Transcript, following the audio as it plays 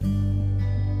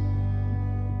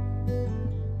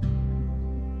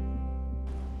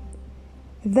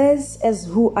This is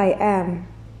who I am.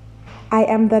 I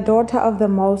am the daughter of the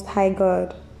Most High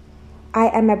God. I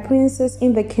am a princess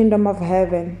in the kingdom of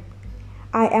heaven.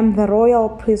 I am the royal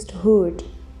priesthood.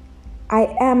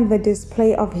 I am the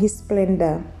display of His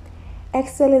splendor.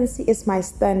 Excellency is my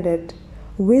standard.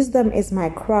 Wisdom is my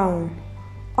crown.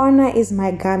 Honor is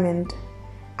my garment.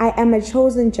 I am a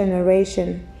chosen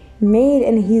generation, made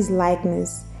in His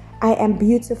likeness. I am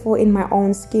beautiful in my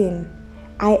own skin.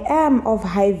 I am of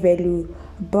high value,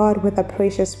 bought with a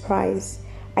precious price.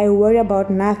 I worry about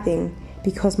nothing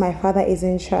because my Father is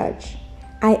in charge.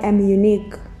 I am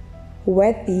unique,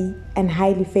 worthy, and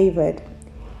highly favored.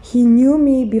 He knew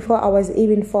me before I was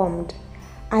even formed.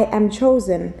 I am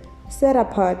chosen, set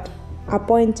apart,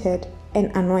 appointed,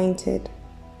 and anointed.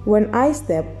 When I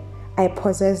step, I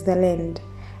possess the land.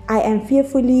 I am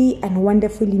fearfully and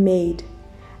wonderfully made.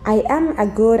 I am a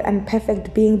good and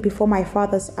perfect being before my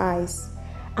Father's eyes.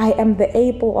 I am the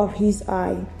apple of His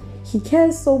eye. He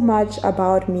cares so much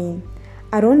about me.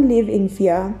 I don't live in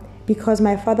fear because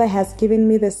my Father has given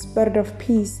me the spirit of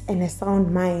peace and a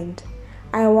sound mind.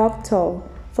 I walk tall,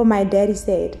 for my daddy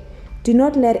said, "Do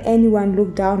not let anyone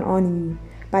look down on you,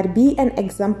 but be an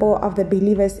example of the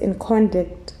believers in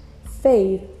conduct,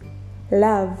 faith,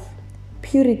 love,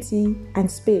 purity,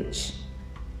 and speech."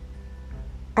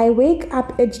 I wake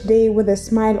up each day with a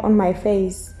smile on my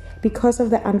face because of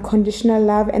the unconditional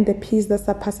love and the peace that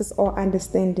surpasses all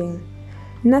understanding.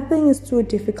 Nothing is too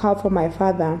difficult for my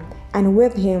Father, and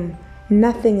with Him,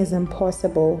 nothing is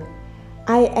impossible.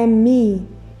 I am me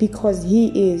because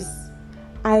He is.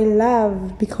 I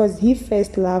love because He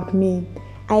first loved me.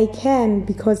 I can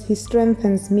because He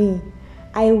strengthens me.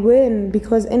 I win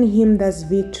because in Him there's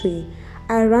victory.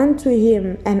 I run to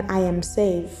Him and I am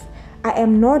safe. I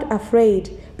am not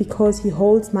afraid because He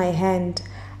holds my hand.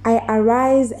 I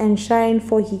arise and shine,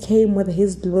 for He came with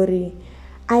His glory.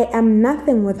 I am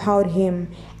nothing without Him,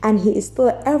 and He is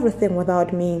still everything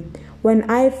without me. When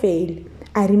I fail,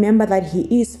 I remember that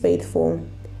He is faithful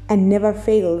and never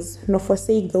fails nor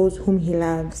forsake those whom He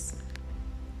loves.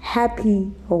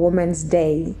 Happy Women's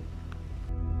Day.